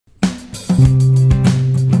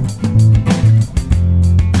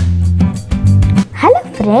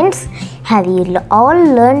friends, have you all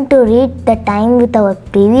learned to read the time with our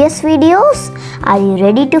previous videos? Are you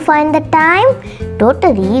ready to find the time?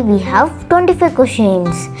 Totally, we have 25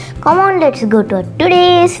 questions. Come on, let's go to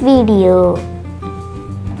today's video.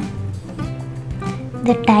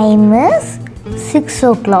 The time is 6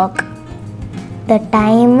 o'clock. The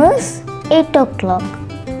time is 8 o'clock.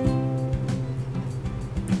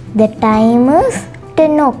 The time is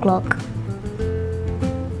 10 o'clock.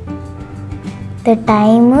 The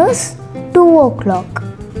time is 2 o'clock.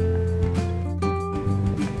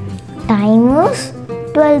 Time is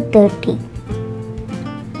 12:30.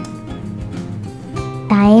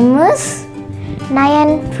 Time is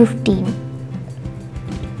 9:15.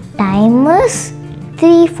 Time is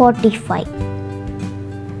 3:45.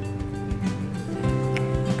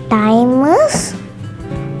 Time is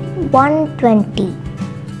 1:20.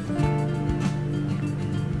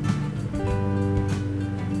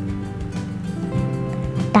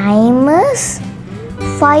 Time is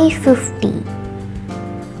 5:50.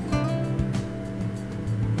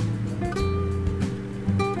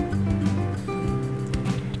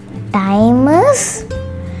 Time is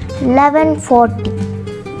 11:40.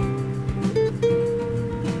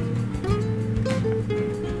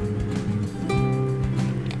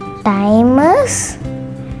 Time is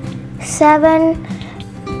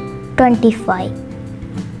 7:25.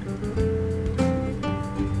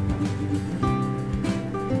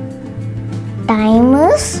 Time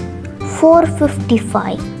is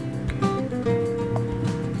 4:55.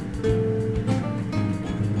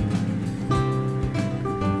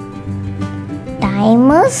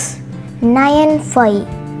 Time is 9:05.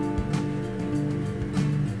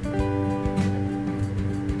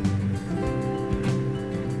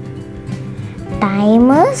 Time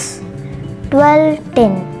is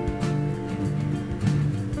 12:10.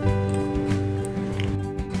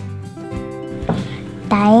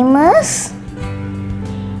 Time is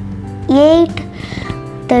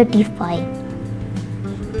 8:35.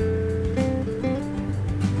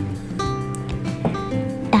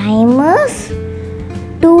 Time is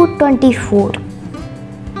 2:24.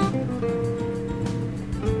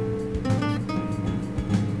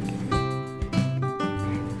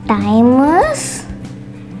 Time is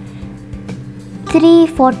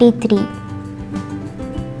 3:43.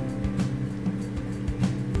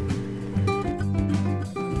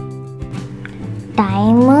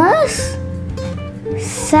 Time is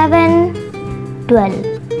 7:12.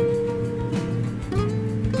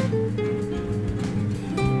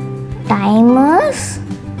 Time is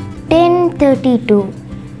 10:32.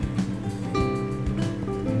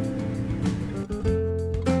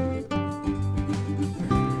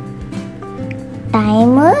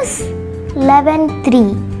 Time is 11:03.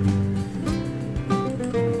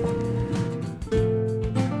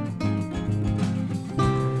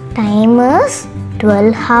 Time is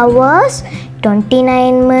 12 hours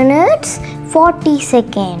 29 minutes 40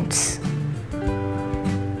 seconds.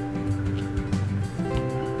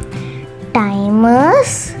 Time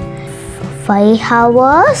is 5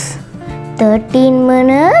 hours 13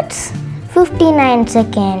 minutes 59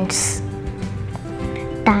 seconds.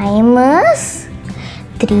 Time is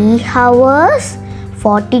 3 hours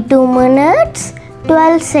 42 minutes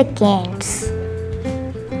 12 seconds.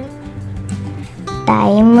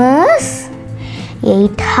 Time is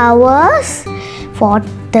 8 hours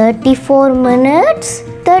 34 minutes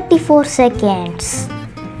 34 seconds.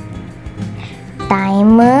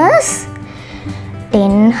 Time is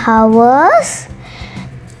 10 hours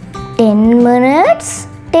 10 minutes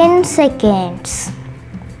 10 seconds.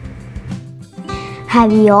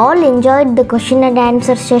 Have you all enjoyed the question and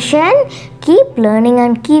answer session? Keep learning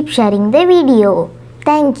and keep sharing the video.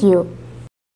 Thank you.